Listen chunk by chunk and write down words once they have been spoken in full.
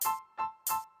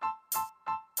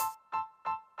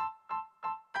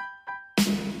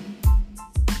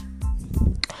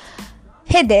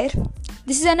Hey there,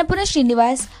 this is Annapurna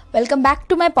Srinivas. Welcome back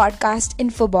to my podcast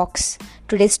Infobox.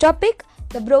 Today's topic,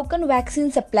 the broken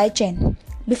vaccine supply chain.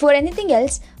 Before anything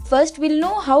else, first we'll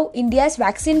know how India's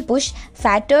vaccine push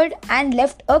faltered and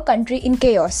left a country in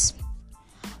chaos.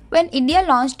 When India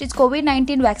launched its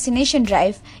COVID-19 vaccination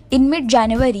drive in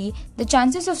mid-January, the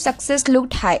chances of success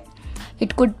looked high.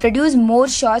 It could produce more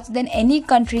shots than any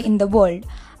country in the world.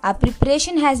 Our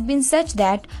preparation has been such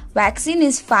that vaccine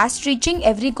is fast reaching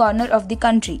every corner of the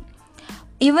country.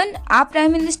 Even our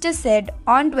Prime Minister said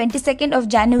on 22nd of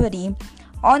January,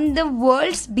 on the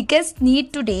world's biggest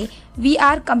need today, we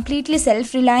are completely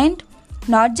self-reliant.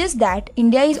 Not just that,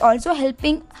 India is also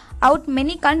helping out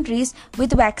many countries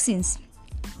with vaccines.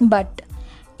 But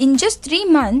in just 3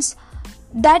 months,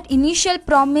 that initial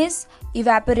promise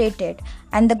evaporated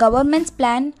and the government's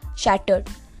plan shattered.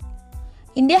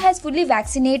 India has fully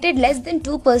vaccinated less than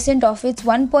 2% of its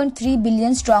 1.3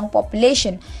 billion strong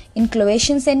population.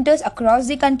 Incubation centers across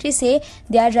the country say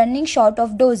they are running short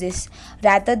of doses.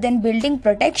 Rather than building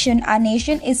protection, our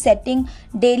nation is setting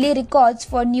daily records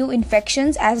for new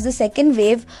infections as the second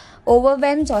wave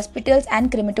overwhelms hospitals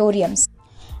and crematoriums.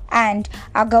 And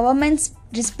our government's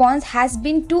response has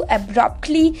been too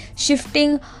abruptly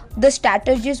shifting the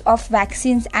strategies of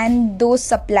vaccines and those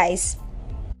supplies.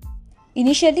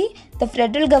 Initially, the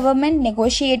federal government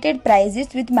negotiated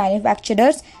prices with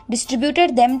manufacturers,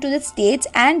 distributed them to the states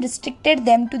and restricted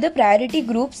them to the priority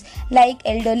groups like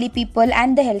elderly people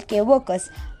and the healthcare workers.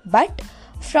 But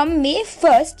from May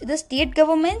 1st, the state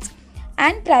governments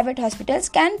and private hospitals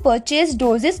can purchase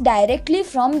doses directly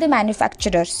from the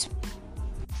manufacturers.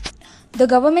 The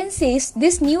government says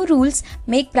these new rules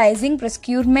make pricing,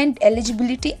 procurement,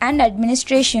 eligibility and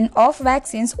administration of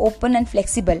vaccines open and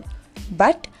flexible.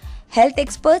 But health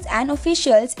experts and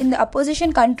officials in the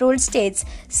opposition-controlled states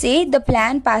say the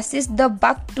plan passes the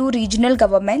buck to regional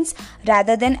governments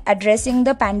rather than addressing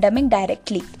the pandemic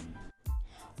directly.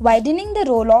 Widening the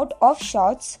rollout of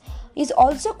shots is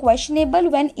also questionable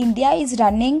when India is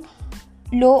running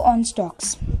low on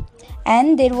stocks.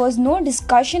 And there was no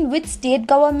discussion with state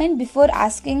government before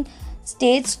asking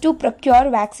states to procure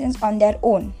vaccines on their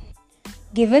own.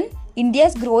 Given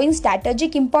India's growing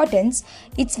strategic importance,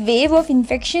 its wave of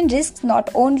infection risks not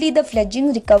only the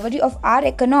fledgling recovery of our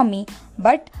economy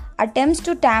but attempts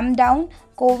to tamp down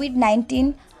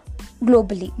COVID-19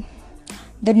 globally.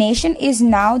 The nation is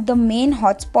now the main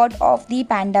hotspot of the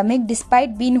pandemic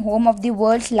despite being home of the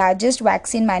world's largest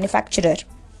vaccine manufacturer.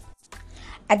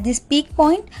 At this peak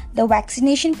point, the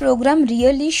vaccination program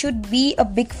really should be a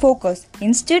big focus.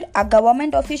 Instead, our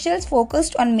government officials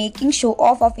focused on making show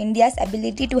off of India's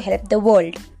ability to help the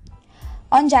world.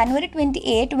 On January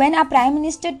 28, when our Prime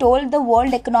Minister told the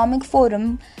World Economic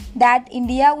Forum that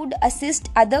India would assist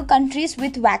other countries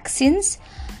with vaccines,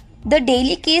 the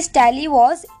daily case tally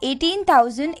was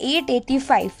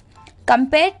 18,885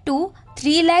 compared to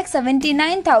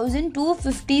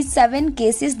 3,79,257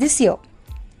 cases this year.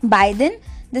 By then,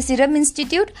 the Serum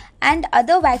Institute and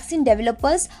other vaccine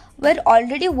developers were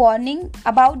already warning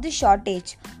about the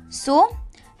shortage. So,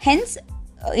 hence,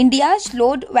 India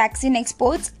slowed vaccine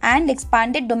exports and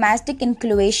expanded domestic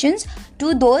inclusions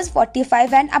to those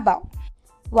 45 and above.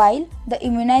 While the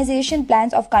immunization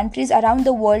plans of countries around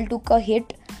the world took a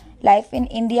hit, life in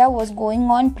India was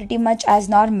going on pretty much as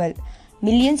normal.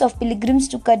 Millions of pilgrims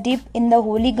took a dip in the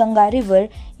holy Ganga river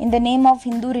in the name of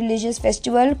Hindu religious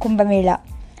festival Kumbh Mela,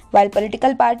 while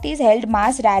political parties held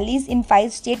mass rallies in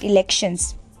 5 state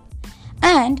elections.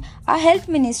 And our health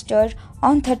minister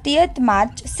on 30th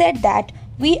March said that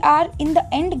we are in the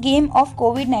end game of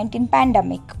COVID-19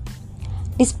 pandemic.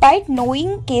 Despite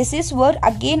knowing cases were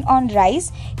again on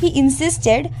rise, he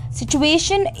insisted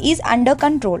situation is under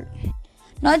control.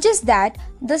 Not just that,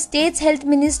 the state's health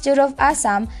minister of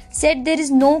Assam said there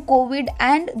is no COVID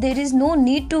and there is no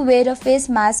need to wear a face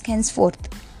mask henceforth.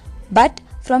 But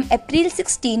from April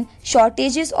 16,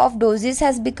 shortages of doses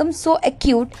has become so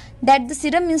acute that the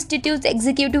Serum Institute's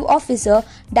executive officer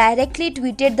directly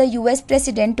tweeted the US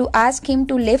president to ask him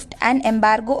to lift an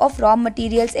embargo of raw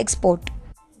materials export.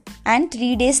 And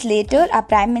 3 days later, our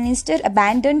Prime Minister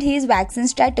abandoned his vaccine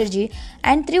strategy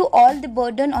and threw all the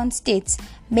burden on states,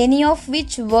 many of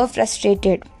which were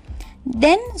frustrated.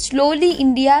 Then slowly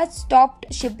India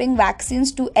stopped shipping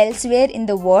vaccines to elsewhere in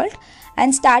the world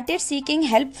and started seeking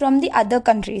help from the other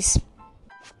countries.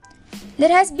 There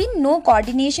has been no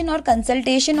coordination or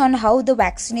consultation on how the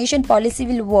vaccination policy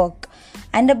will work.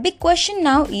 And a big question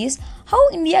now is how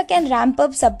India can ramp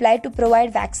up supply to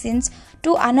provide vaccines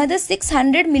to another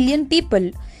 600 million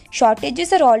people.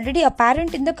 Shortages are already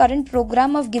apparent in the current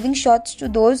program of giving shots to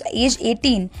those aged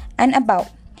 18 and above.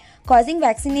 causing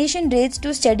vaccination rates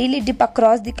to steadily dip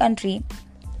across the country.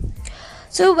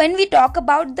 So when we talk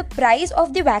about the price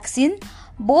of the vaccine,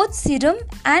 both Serum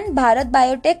and Bharat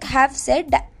Biotech have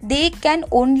said that they can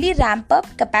only ramp up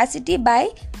capacity by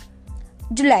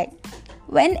July,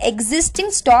 when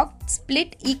existing stock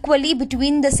split equally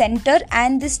between the center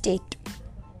and the state.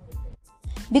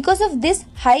 Because of this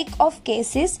hike of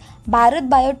cases, Bharat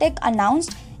Biotech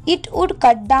announced it would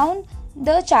cut down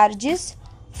the charges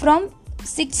from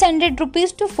 600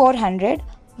 rupees to 400,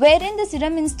 wherein the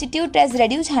Serum Institute has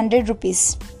reduced 100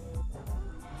 rupees.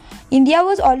 India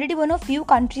was already one of few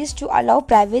countries to allow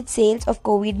private sales of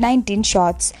COVID-19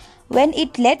 shots. When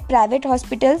it let private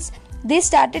hospitals, they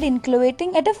started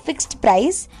including at a fixed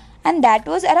price, and that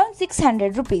was around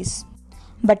 600 rupees.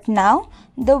 But now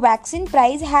the vaccine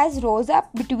price has rose up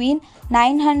between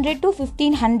 900 to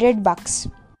 1500 bucks.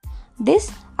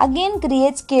 This again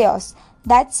creates chaos.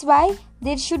 That's why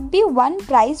there should be one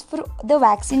price for the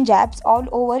vaccine jabs all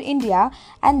over India,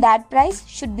 and that price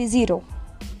should be zero.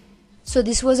 So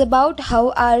this was about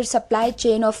how our supply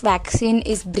chain of vaccine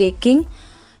is breaking.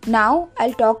 Now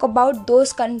I'll talk about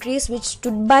those countries which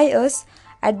stood by us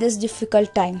at this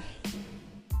difficult time.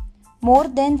 More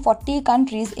than 40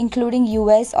 countries including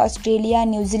US, Australia,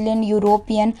 New Zealand,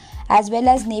 European as well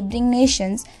as neighboring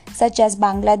nations such as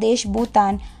Bangladesh,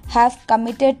 Bhutan have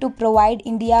committed to provide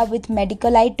India with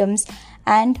medical items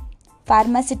and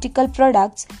pharmaceutical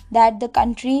products that the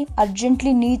country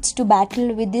urgently needs to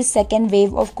battle with this second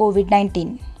wave of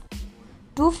COVID-19.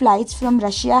 2 flights from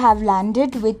Russia have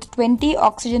landed with 20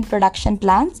 oxygen production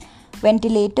plants,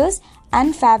 ventilators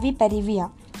and Favipiravir,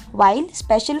 while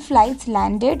special flights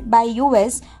landed by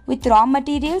US with raw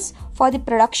materials for the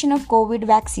production of COVID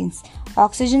vaccines,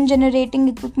 oxygen generating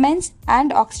equipments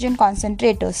and oxygen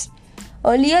concentrators.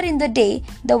 Earlier in the day,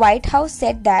 the White House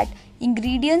said that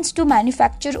ingredients to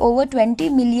manufacture over 20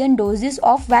 million doses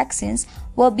of vaccines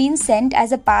were being sent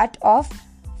as a part of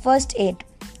first aid.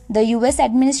 The US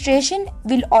administration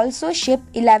will also ship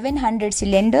 1100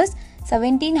 cylinders,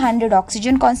 1700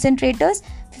 oxygen concentrators,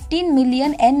 15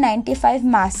 million N95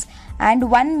 masks and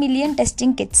 1 million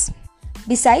testing kits.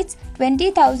 Besides,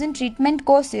 20,000 treatment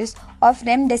courses of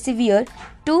remdesivir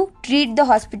to treat the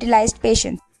hospitalized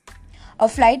patients. A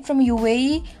flight from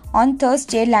UAE on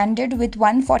Thursday landed with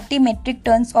 140 metric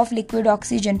tons of liquid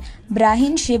oxygen.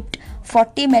 Bahrain shipped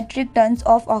 40 metric tons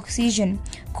of oxygen.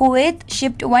 Kuwait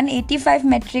shipped 185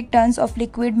 metric tons of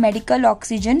liquid medical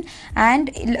oxygen and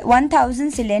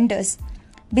 1000 cylinders.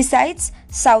 Besides,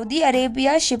 Saudi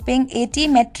Arabia shipping 80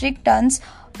 metric tons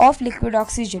of liquid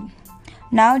oxygen.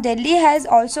 Now, Delhi has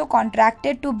also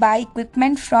contracted to buy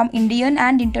equipment from Indian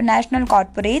and international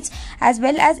corporates as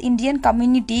well as Indian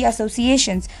community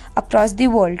associations across the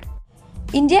world.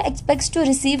 India expects to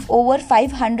receive over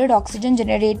 500 oxygen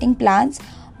generating plants,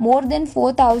 more than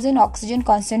 4,000 oxygen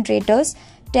concentrators,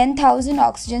 10,000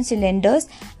 oxygen cylinders,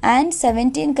 and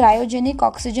 17 cryogenic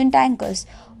oxygen tankers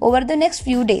over the next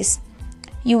few days.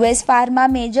 US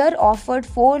Pharma Major offered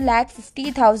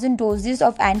 450,000 doses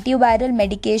of antiviral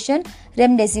medication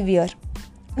remdesivir.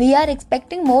 We are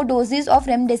expecting more doses of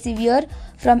remdesivir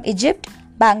from Egypt,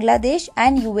 Bangladesh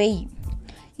and UAE.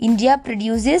 India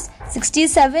produces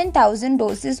 67,000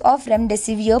 doses of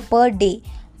remdesivir per day,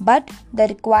 but the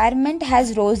requirement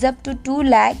has rose up to 2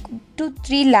 lakh to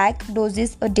 3 lakh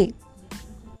doses a day.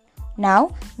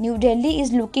 Now, New Delhi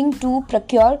is looking to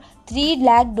procure 3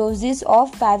 lakh doses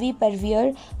of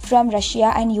Favipiravir from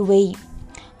Russia and UAE.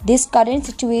 This current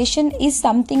situation is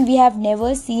something we have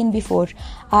never seen before.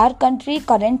 Our country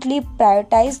currently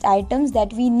prioritized items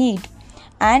that we need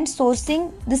and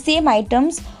sourcing the same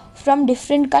items from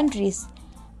different countries.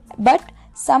 But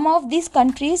some of these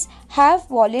countries have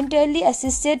voluntarily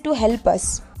assisted to help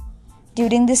us.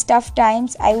 During these tough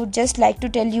times, I would just like to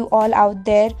tell you all out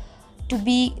there to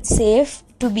be safe,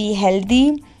 to be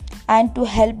healthy, and to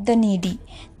help the needy.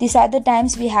 These are the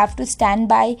times we have to stand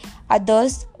by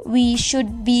others. We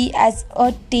should be as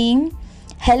a team,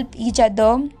 help each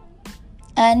other,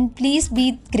 and please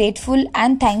be grateful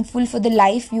and thankful for the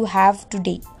life you have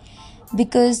today,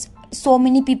 because so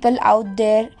many people out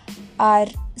there are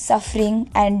suffering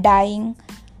and dying,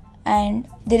 and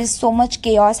there is so much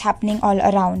chaos happening all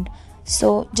around.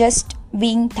 So just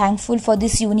being thankful for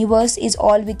this universe is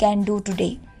all we can do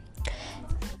today.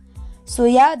 So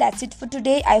yeah, that's it for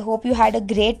today. I hope you had a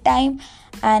great time,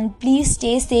 and please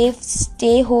stay safe,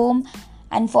 stay home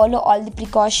and follow all the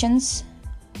precautions.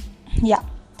 Yeah,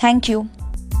 thank you.